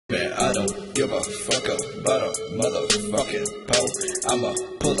Man, I don't give a fuck about a motherfucking pole. I'ma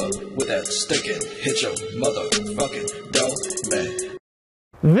pull up with that stick and hit your motherfucking door, man.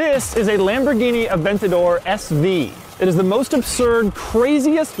 This is a Lamborghini Aventador SV. It is the most absurd,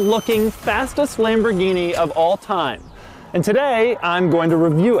 craziest looking, fastest Lamborghini of all time. And today, I'm going to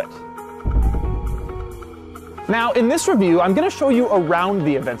review it. Now, in this review, I'm going to show you around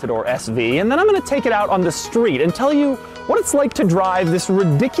the Aventador SV, and then I'm going to take it out on the street and tell you what it's like to drive this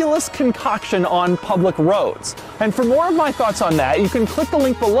ridiculous concoction on public roads. And for more of my thoughts on that, you can click the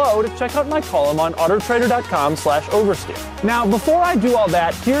link below to check out my column on autotrader.com/oversteer. Now, before I do all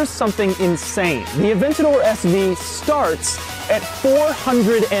that, here's something insane. The Aventador SV starts at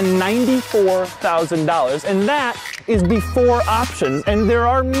 $494,000, and that is before options, and there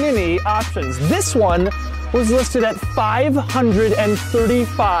are many options. This one was listed at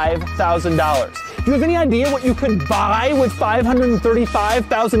 $535,000. Do you have any idea what you could buy with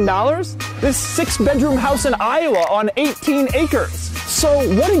 $535,000? This 6-bedroom house in Iowa on 18 acres. So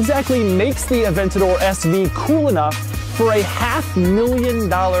what exactly makes the Aventador SV cool enough for a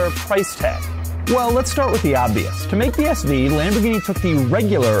 $500,000 price tag? Well, let's start with the obvious. To make the SV, Lamborghini took the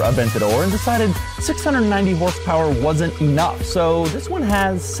regular Aventador and decided 690 horsepower wasn't enough, so this one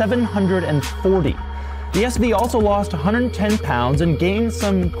has 740. The SV also lost 110 pounds and gained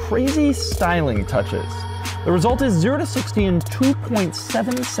some crazy styling touches. The result is 0 to 60 in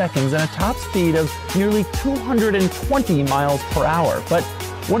 2.7 seconds and a top speed of nearly 220 miles per hour. But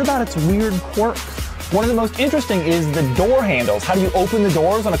what about its weird quirks? One of the most interesting is the door handles. How do you open the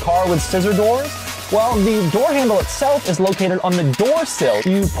doors on a car with scissor doors? Well, the door handle itself is located on the door sill.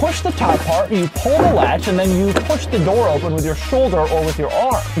 You push the top part, you pull the latch, and then you push the door open with your shoulder or with your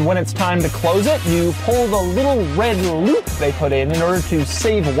arm. And when it's time to close it, you pull the little red loop they put in order to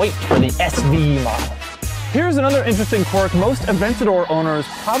save weight for the SV model. Here's another interesting quirk most Aventador owners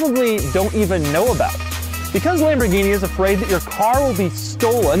probably don't even know about. Because Lamborghini is afraid that your car will be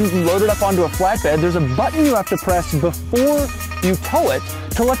stolen and loaded up onto a flatbed, there's a button you have to press before you tow it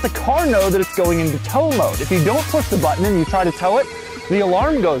to let the car know that it's going into tow mode. If you don't push the button and you try to tow it, the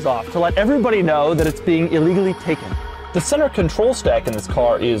alarm goes off to let everybody know that it's being illegally taken. The center control stack in this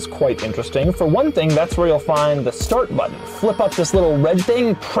car is quite interesting. For one thing, that's where you'll find the start button. Flip up this little red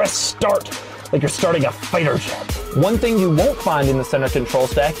thing, press start, like you're starting a fighter jet. One thing you won't find in the center control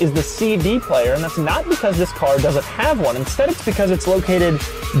stack is the CD player, and that's not because this car doesn't have one. Instead, it's because it's located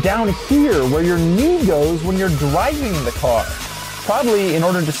down here where your knee goes when you're driving the car. Probably in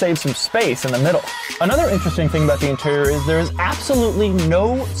order to save some space in the middle. Another interesting thing about the interior is there is absolutely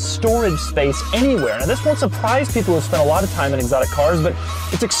no storage space anywhere. Now this won't surprise people who spend a lot of time in exotic cars, but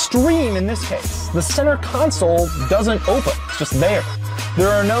it's extreme in this case. The center console doesn't open, it's just there. There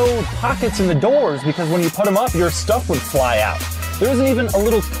are no pockets in the doors because when you put them up, your stuff would fly out. There isn't even a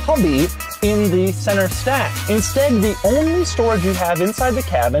little cubby in the center stack. Instead, the only storage you have inside the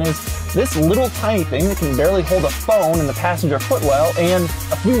cabin is this little tiny thing that can barely hold a phone in the passenger footwell and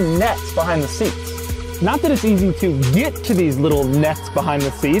a few nets behind the seats. Not that it's easy to get to these little nets behind the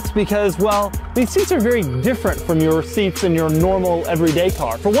seats because, well, these seats are very different from your seats in your normal everyday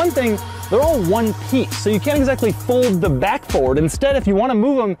car. For one thing, they're all one piece, so you can't exactly fold the back forward. Instead, if you want to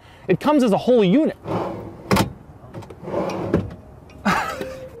move them, it comes as a whole unit.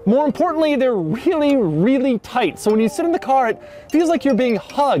 More importantly, they're really, really tight. So when you sit in the car, it feels like you're being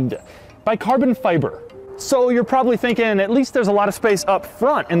hugged by carbon fiber. So you're probably thinking, at least there's a lot of space up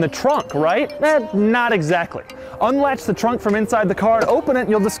front in the trunk, right? Not exactly. Unlatch the trunk from inside the car and open it,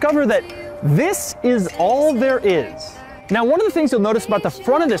 and you'll discover that this is all there is. Now, one of the things you'll notice about the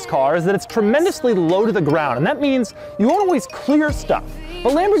front of this car is that it's tremendously low to the ground, and that means you won't always clear stuff.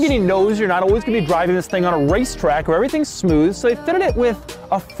 But Lamborghini knows you're not always going to be driving this thing on a racetrack where everything's smooth, so they fitted it with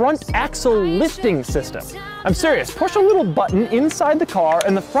a front axle lifting system. I'm serious, push a little button inside the car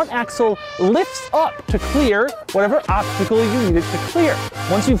and the front axle lifts up to clear whatever obstacle you need it to clear.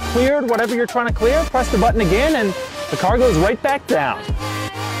 Once you've cleared whatever you're trying to clear, press the button again and the car goes right back down.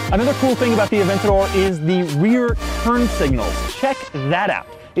 Another cool thing about the Aventador is the rear turn signals. Check that out.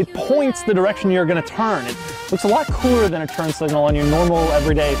 It points the direction you're going to turn. It looks a lot cooler than a turn signal on your normal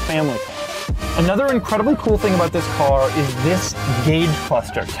everyday family car. Another incredibly cool thing about this car is this gauge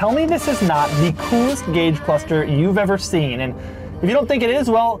cluster. Tell me this is not the coolest gauge cluster you've ever seen. And if you don't think it is,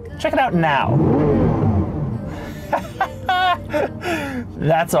 well, check it out now.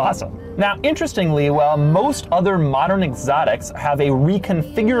 That's awesome. Now, interestingly, while most other modern exotics have a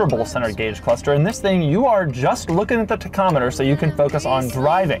reconfigurable center gauge cluster, in this thing you are just looking at the tachometer so you can focus on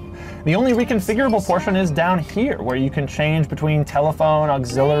driving. The only reconfigurable portion is down here, where you can change between telephone,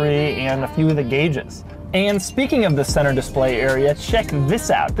 auxiliary, and a few of the gauges. And speaking of the center display area, check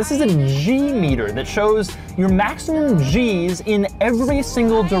this out. This is a G meter that shows your maximum Gs in every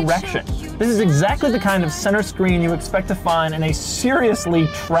single direction. This is exactly the kind of center screen you expect to find in a seriously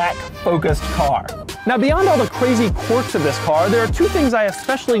track-focused car. Now, beyond all the crazy quirks of this car, there are two things I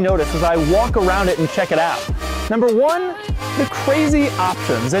especially notice as I walk around it and check it out. Number one, the crazy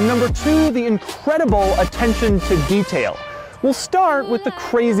options, and number two, the incredible attention to detail. We'll start with the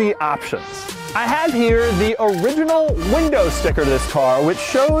crazy options. I have here the original window sticker to this car, which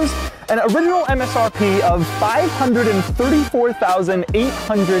shows an original MSRP of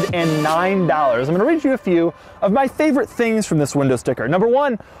 $534,809. I'm going to read you a few of my favorite things from this window sticker. Number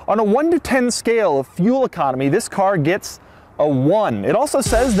one, on a 1 to 10 scale of fuel economy, this car gets a 1. It also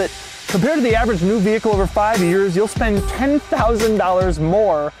says that compared to the average new vehicle over 5 years, you'll spend $10,000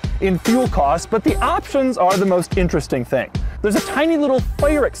 more in fuel costs, but the options are the most interesting thing. There's a tiny little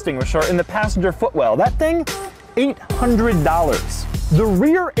fire extinguisher in the passenger footwell. That thing, $800. The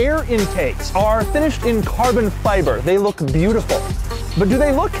rear air intakes are finished in carbon fiber. They look beautiful. But do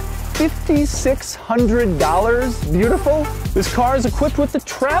they look $5,600 beautiful? This car is equipped with the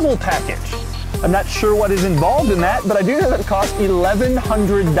travel package. I'm not sure what is involved in that, but I do know that it costs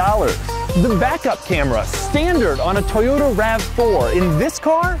 $1,100. The backup camera, standard on a Toyota RAV4. In this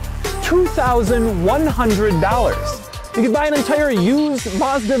car, $2,100. You could buy an entire used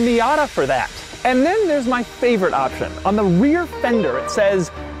Mazda Miata for that. And then there's my favorite option. On the rear fender, it says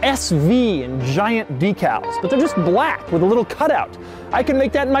SV in giant decals, but they're just black with a little cutout. I can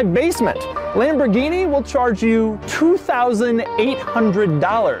make that in my basement. Lamborghini will charge you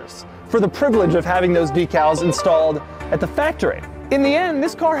 $2,800 for the privilege of having those decals installed at the factory. In the end,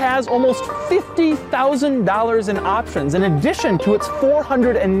 this car has almost $50,000 in options in addition to its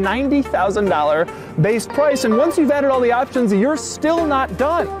 $490,000 base price. And once you've added all the options, you're still not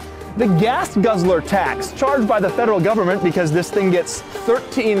done. The gas guzzler tax charged by the federal government because this thing gets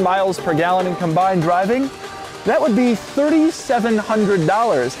 13 miles per gallon in combined driving, that would be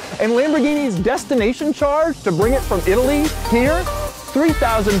 $3,700. And Lamborghini's destination charge to bring it from Italy here,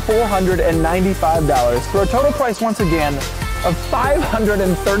 $3,495 for a total price, once again, of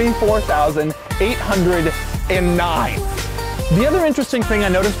 $534,809. The other interesting thing I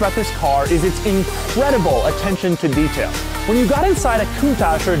noticed about this car is its incredible attention to detail. When you got inside a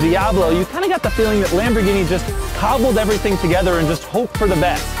Countach or Diablo, you kind of got the feeling that Lamborghini just cobbled everything together and just hoped for the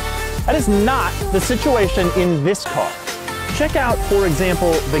best. That is not the situation in this car. Check out, for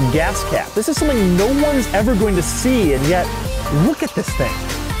example, the gas cap. This is something no one's ever going to see, and yet, look at this thing.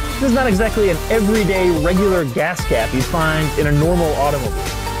 This is not exactly an everyday regular gas cap you'd find in a normal automobile.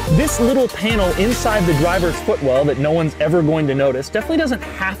 This little panel inside the driver's footwell that no one's ever going to notice definitely doesn't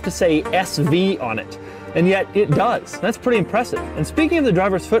have to say SV on it, and yet it does. That's pretty impressive. And speaking of the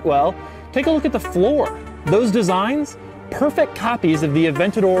driver's footwell, take a look at the floor. Those designs, perfect copies of the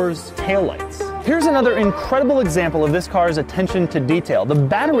Aventador's taillights. Here's another incredible example of this car's attention to detail. The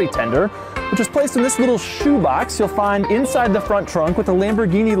battery tender, which is placed in this little shoebox you'll find inside the front trunk with the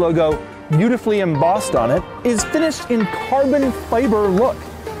Lamborghini logo beautifully embossed on it, is finished in carbon fiber look.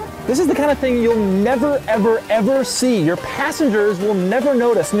 This is the kind of thing you'll never, ever, ever see. Your passengers will never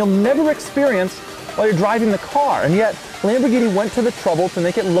notice, and you'll never experience while you're driving the car. And yet, Lamborghini went to the trouble to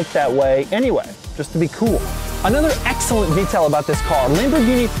make it look that way anyway, just to be cool. Another excellent detail about this car,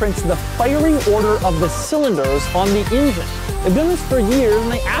 Lamborghini prints the firing order of the cylinders on the engine. They've done this for years,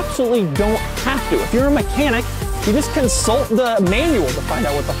 and they absolutely don't have to. If you're a mechanic, you just consult the manual to find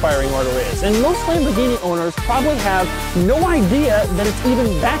out what the firing order is. And most Lamborghini owners probably have no idea that it's even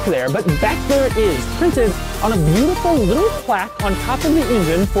back there, but back there it is, printed on a beautiful little plaque on top of the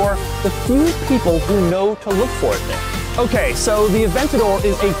engine for the few people who know to look for it there. Okay, so the Aventador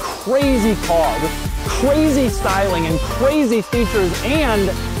is a crazy car with crazy styling and crazy features and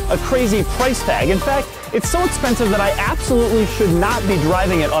a crazy price tag. In fact, it's so expensive that I absolutely should not be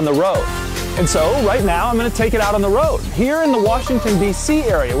driving it on the road. And so, right now, I'm going to take it out on the road, here in the Washington, D.C.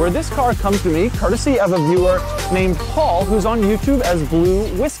 area, where this car comes to me courtesy of a viewer named Paul, who's on YouTube as Blue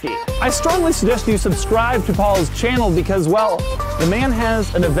Whiskey. I strongly suggest you subscribe to Paul's channel because, well, the man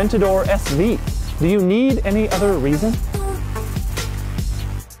has an Aventador SV. Do you need any other reason?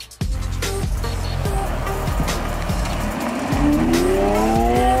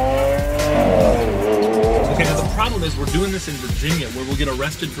 The problem is we're doing this in Virginia where we'll get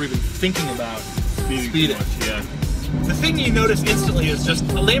arrested for even thinking about speeding. Yeah. The thing you notice instantly is just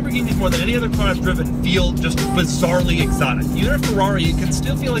a Lamborghini, more than any other car I've driven, feel just bizarrely exotic. Even a Ferrari, it can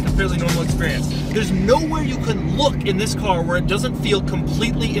still feel like a fairly normal experience. There's nowhere you can look in this car where it doesn't feel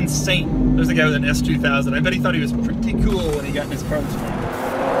completely insane. There's a guy with an S2000. I bet he thought he was pretty cool when he got in his car this morning.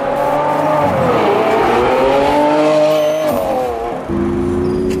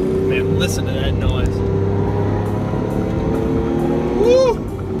 Listen to that noise. Woo!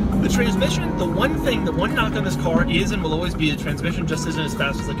 The transmission, the one knock on this car is and will always be the transmission just isn't as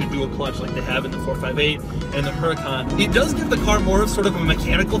fast as like a dual clutch like they have in the 458 and the Huracan. It does give the car more of sort of a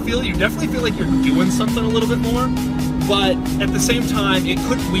mechanical feel. You definitely feel like you're doing something a little bit more, but at the same time,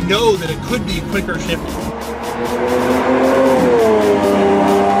 we know that it could be quicker shifting.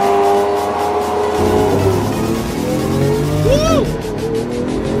 Woo!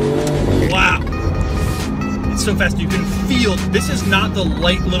 Wow. So fast you can feel. This is not the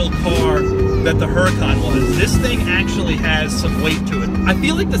light little car that the Huracan was. This thing actually has some weight to it. I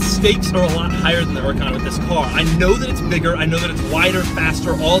feel like the stakes are a lot higher than the Huracan with this car. I know that it's bigger, I know that it's wider,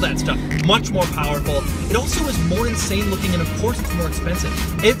 faster, all that stuff. Much more powerful. It also is more insane looking, and of course it's more expensive.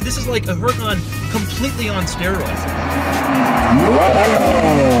 This is like a Huracan completely on steroids.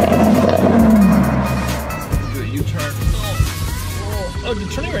 Do a U-turn. Oh, the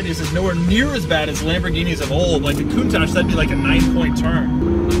turning radius is nowhere near as bad as Lamborghinis of old. Like a Countach, that'd be like a 9-point turn.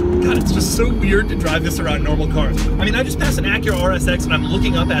 God, it's just so weird to drive this around normal cars. I mean, I just passed an Acura RSX and I'm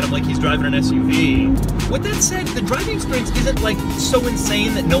looking up at him like he's driving an SUV. With that said, the driving experience isn't like so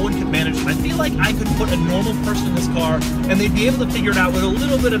insane that no one could manage it. I feel like I could put a normal person in this car and they'd be able to figure it out with a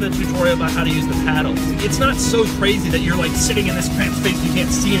little bit of a tutorial about how to use the paddles. It's not so crazy that you're like sitting in this cramped space and you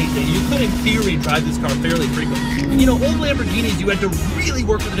can't see anything. You could, in theory, drive this car fairly frequently. You know, old Lamborghinis, you had to really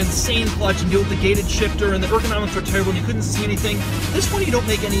work with an insane clutch and deal with the gated shifter, and the ergonomics were terrible and you couldn't see anything. This one, you don't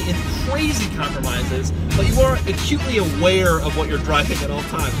make any crazy compromises, but you are acutely aware of what you're driving at all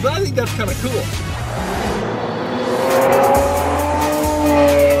times. But I think that's kind of cool.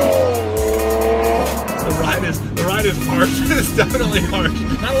 The ride is harsh. It's definitely harsh.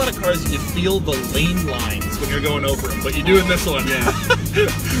 Not a lot of cars you feel the lane lines when you're going over them, but you do in this one. Yeah.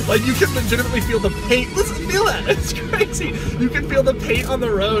 Like you can legitimately feel the paint. Listen, feel that. It's crazy. You can feel the paint on the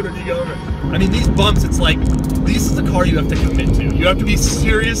road when you go over. I mean, these bumps, it's like, this is a car you have to commit to. You have to be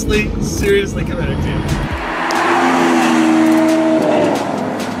seriously committed to.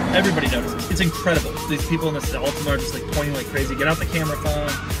 Everybody notices. It's incredible. These people in this Altima are just like pointing like crazy. Get out the camera phone.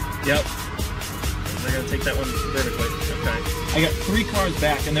 Yep. They're gonna take that one vertically. Okay. I got 3 cars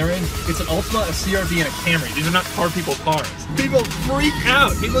back, and they're in. It's an Altima, a CRV, and a Camry. These are not car people cars. People freak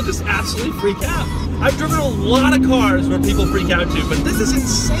out. People just absolutely freak out. I've driven a lot of cars where people freak out too, but this is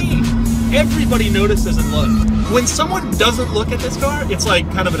insane. Everybody notices and looks. When someone doesn't look at this car, it's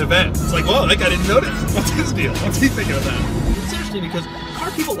like kind of an event. It's like, whoa, that guy didn't notice. What's his deal? What's he thinking of that? It's interesting because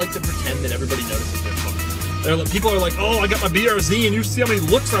car people like to pretend that everybody notices their car. People are like, oh, I got my BRZ and you see how many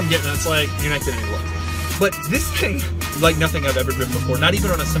looks I'm getting. And it's like, you're not getting any looks. But this thing, like nothing I've ever driven before, not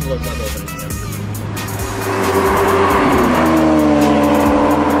even on a similar level of anything I've ever driven.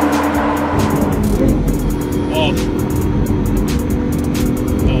 Oh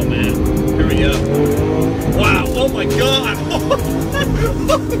man, here we go. Wow, oh my God.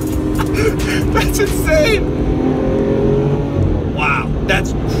 That's insane. Wow,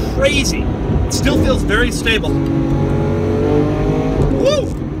 that's crazy. It still feels very stable. Woo!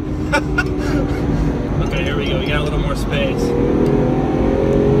 Okay, here we go. We got a little more space.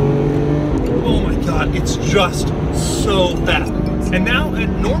 Oh my God, it's just so fast. And now at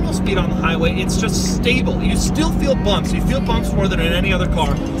normal speed on the highway, it's just stable. You still feel bumps. You feel bumps more than in any other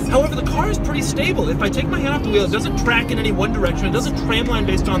car. However, the car is pretty stable. If I take my hand off the wheel, it doesn't track in any one direction. It doesn't tramline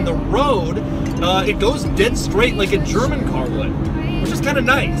based on the road. It goes dead straight like a German car would, which is kind of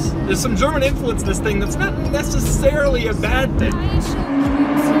nice. There's some German influence in this thing that's not necessarily a bad thing.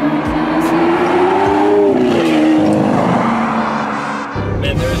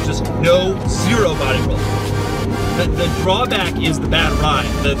 Man, there is just zero body roll. The drawback is the bad ride.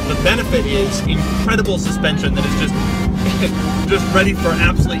 The benefit is incredible suspension that is just ready for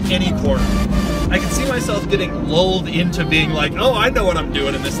absolutely any corner. I can see myself getting lulled into being like, oh, I know what I'm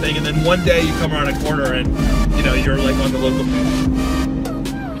doing in this thing, and then one day you come around a corner and you're like on the local beach.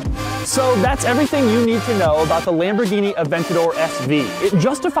 So that's everything you need to know about the Lamborghini Aventador SV. It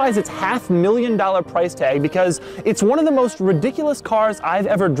justifies its $500,000 price tag because it's one of the most ridiculous cars I've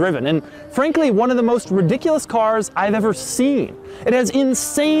ever driven, and frankly, one of the most ridiculous cars I've ever seen. It has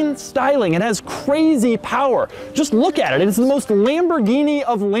insane styling, it has crazy power. Just look at it, it's the most Lamborghini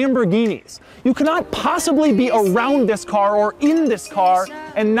of Lamborghinis. You cannot possibly be around this car or in this car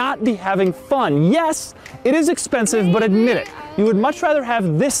and not be having fun. Yes, it is expensive, but admit it. You would much rather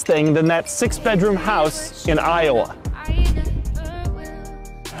have this thing than that 6-bedroom house in Iowa.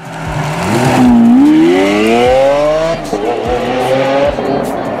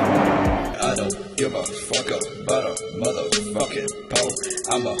 I don't give a fuck about a motherfucking pole.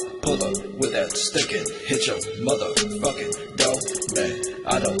 I'ma pull up with that stick and hit your motherfucking door, man.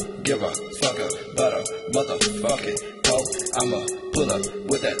 I don't don't give a fuck about a motherfucking hoe. I'ma pull up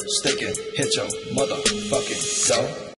with that stick and hit your motherfucking dough.